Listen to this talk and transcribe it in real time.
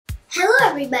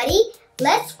everybody,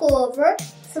 let's go over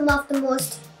some of the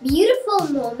most beautiful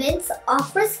moments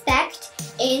of respect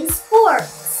in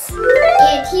sports.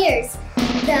 And here's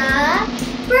the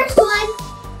first one.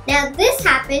 Now this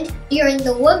happened during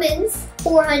the women's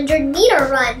 400-meter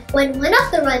run when one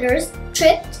of the runners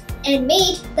tripped and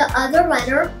made the other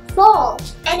runner fall.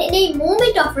 And in a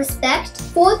moment of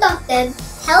respect, both of them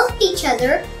helped each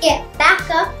other get back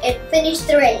up and finish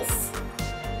the race.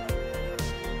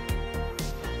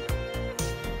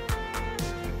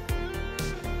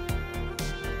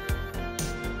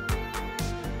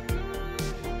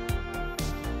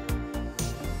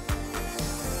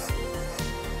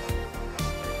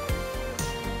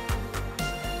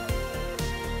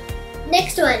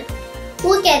 Next one,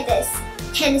 look at this.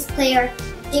 Tennis player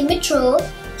Dimitro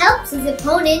helps his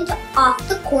opponent off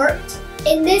the court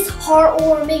in this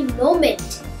heartwarming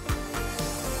moment.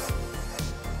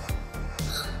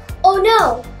 Oh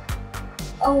no!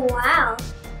 Oh wow!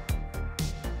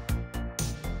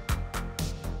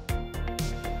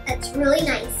 That's really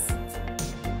nice.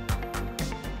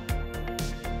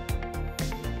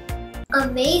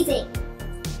 Amazing!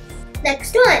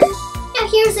 Next one. Now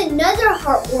here's another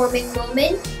heartwarming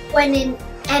moment when an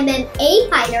MMA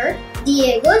fighter,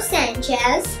 Diego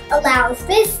Sanchez, allows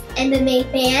this MMA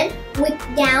fan with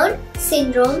Down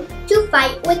syndrome to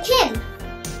fight with him.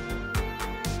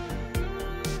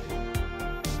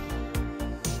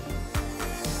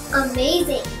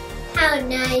 Amazing! How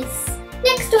nice!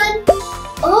 Next one!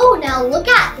 Oh, now look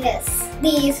at this!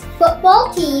 These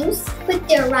football teams put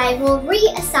their rivalry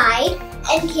aside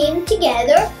and came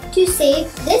together to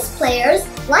save this player's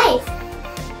life.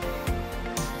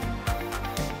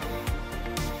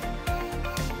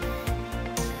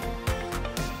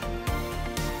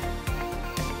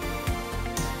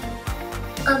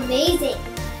 Amazing!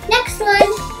 Next one!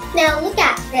 Now look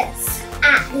at this.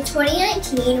 At the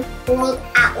 2019 World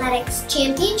Athletics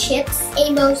Championships,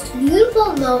 a most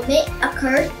beautiful moment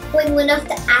occurred when one of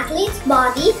the athletes'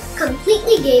 body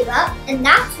completely gave up, and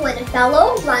that's when a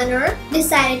fellow runner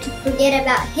decided to forget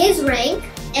about his rank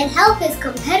and help his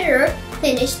competitor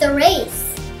finish the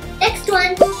race. Next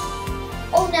one.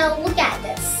 Oh, now look at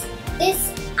this.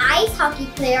 This ice hockey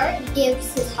player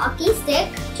gives his hockey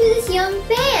stick to this young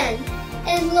fan.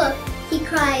 And look, he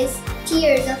cries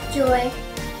tears of joy.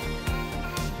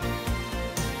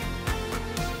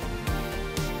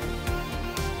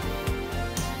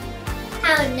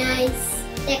 How nice!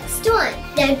 Next one.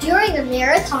 Now during a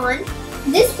marathon,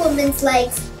 this woman's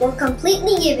legs were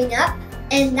completely giving up,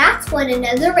 and that's when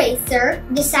another racer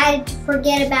decided to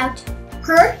forget about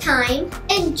her time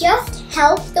and just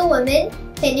help the woman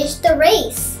finish the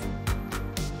race.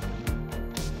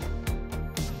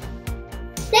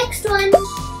 Next one.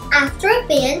 After a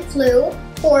band flew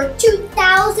for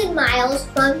 2,000 miles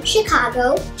from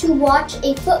Chicago to watch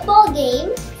a football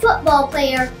game, football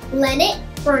player Leonard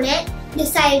Burnett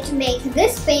decided to make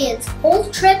this fan's whole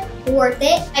trip worth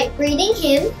it by greeting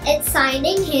him and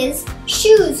signing his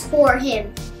shoes for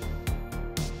him.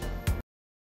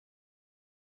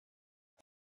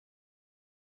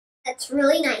 That's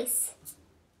really nice.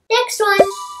 Next one.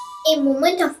 A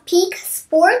moment of peak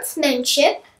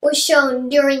sportsmanship was shown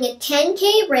during a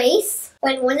 10K race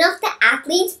when one of the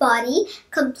athlete's body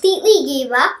completely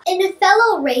gave up and a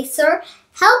fellow racer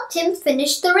helped him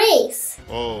finish the race.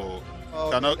 Oh.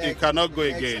 He cannot go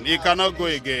again. He cannot go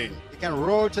again. He can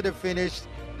roll to the finish.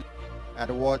 At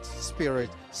what spirit,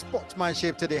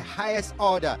 sportsmanship to the highest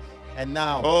order. And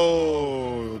now,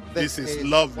 oh, this is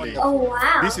lovely. Oh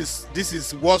wow! This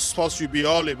is what sports should be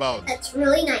all about. That's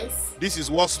really nice. This is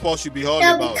what sports should be all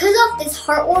now, about. Because of this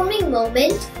heartwarming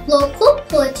moment, local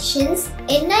politicians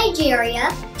in Nigeria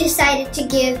decided to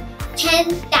give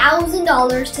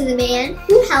 $10,000 to the man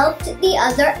who helped the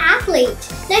other athlete.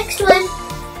 Next one.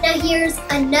 Now here's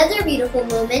another beautiful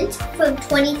moment from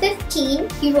 2015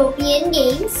 European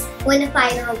Games when a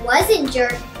fighter was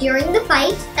injured during the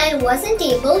fight and wasn't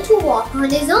able to walk on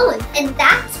his own. And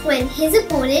that's when his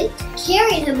opponent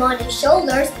carried him on his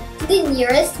shoulders to the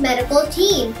nearest medical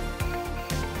team.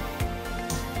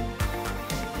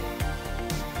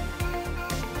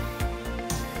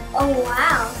 Oh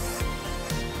wow!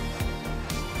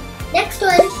 Next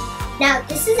one. Now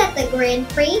this is at the Grand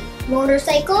Prix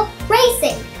motorcycle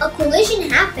racing. A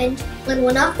collision happened when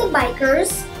one of the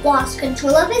bikers lost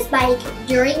control of his bike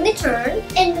during the turn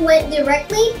and went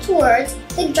directly towards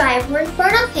the driver in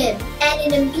front of him.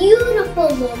 And in a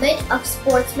beautiful moment of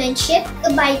sportsmanship,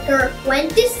 the biker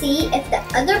went to see if the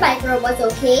other biker was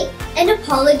okay and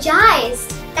apologized.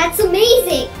 That's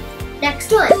amazing!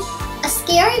 Next one. A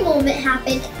scary moment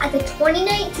happened at the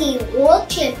 2019 World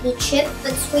Championship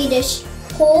on Swedish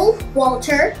pole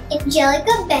Walter,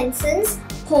 Angelica Benson's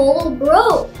pole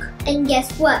broke. And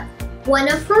guess what? One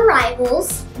of her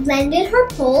rivals lended her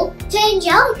pole to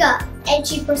Angelica, and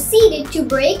she proceeded to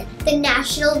break the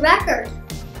national record.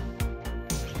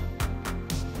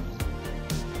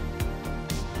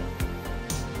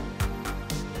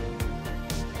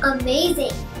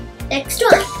 Amazing! Next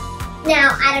one.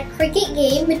 Now, at a cricket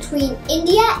game between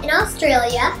India and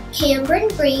Australia, Cameron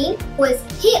Green was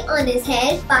hit on his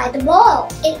head by the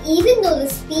ball. And even though the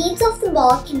speeds of the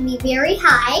ball can be very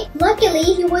high, luckily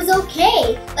he was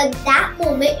okay. But that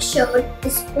moment showed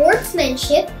the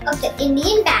sportsmanship of the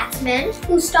Indian batsman,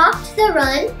 who stopped the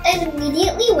run and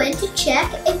immediately went to check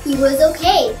if he was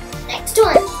okay. Next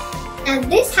one. Now,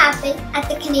 this happened at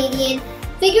the Canadian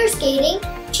Figure Skating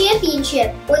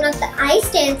Championship. One of the ice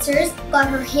dancers got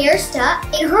her hair stuck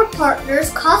in her partner's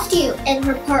costume, and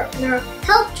her partner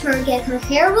helped her get her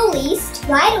hair released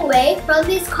right away from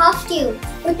his costume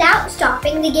without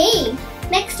stopping the game.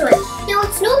 Next one. Now,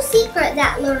 it's no secret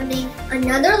that learning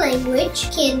another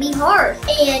language can be hard,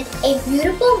 and a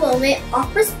beautiful moment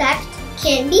of respect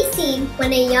can be seen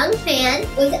when a young fan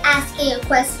was asking a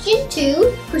question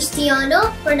to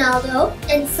Cristiano Ronaldo,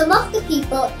 and some of the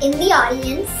people in the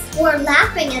audience were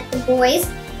laughing at the boy's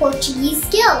Portuguese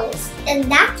skills.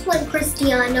 And that's when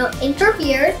Cristiano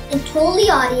interfered and told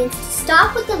the audience to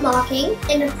stop with the mocking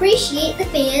and appreciate the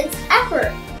fans'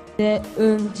 effort. De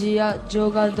dia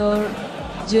jogador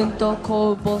junto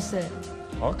com você.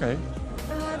 Okay.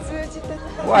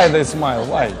 Why they smile?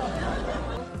 Why?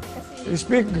 You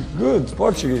speak good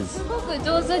Portuguese. すごく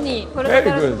上手に、ポルト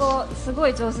ガル語すご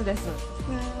い上手です。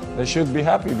They should be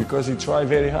happy because he tried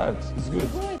very hard. It's good.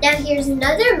 Now here's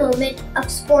another moment of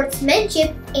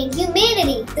sportsmanship and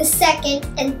humanity. The second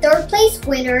and third place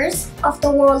winners of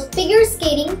the World Figure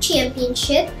Skating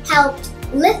Championship helped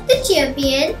lift the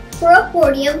champion for a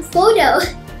podium photo.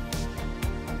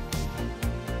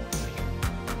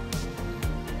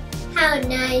 How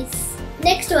nice.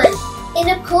 Next one. In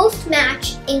a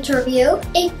post-match interview,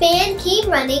 a fan came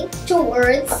running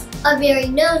towards a very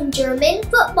known German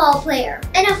football player.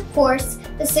 And of course,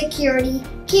 the security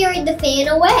carried the fan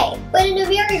away. But in a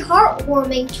very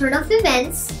heartwarming turn of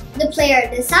events, the player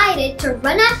decided to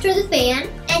run after the fan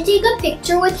and take a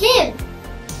picture with him.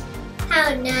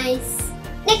 How nice.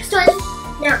 Next one.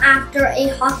 Now, after a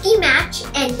hockey match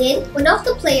ended, one of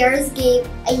the players gave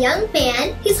a young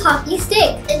fan his hockey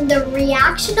stick, and the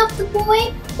reaction of the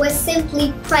boy was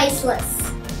simply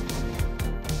priceless.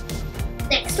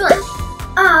 Next one.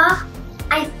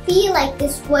 I feel like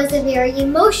this was a very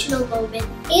emotional moment.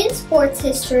 In sports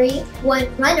history, one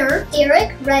runner,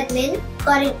 Derek Redmond,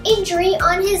 got an injury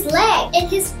on his leg, and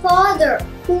his father,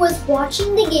 who was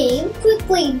watching the game,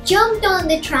 quickly jumped on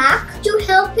the track to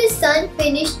help his son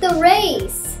finish the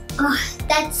race.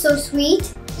 That's so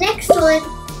sweet. Next one.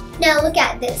 Now look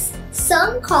at this.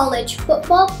 Some college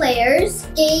football players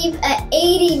gave an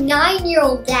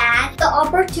 89-year-old dad the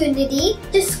opportunity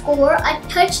to score a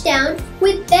touchdown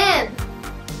with them.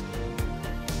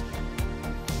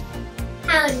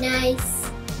 How nice.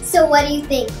 So what do you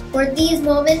think? Were these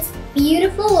moments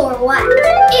beautiful or what?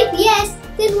 If yes,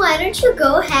 then why don't you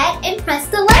go ahead and press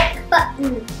the like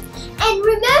button. And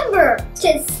remember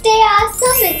to stay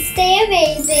awesome and stay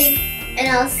amazing. And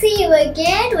I'll see you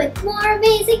again with more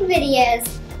amazing videos.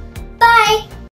 Bye!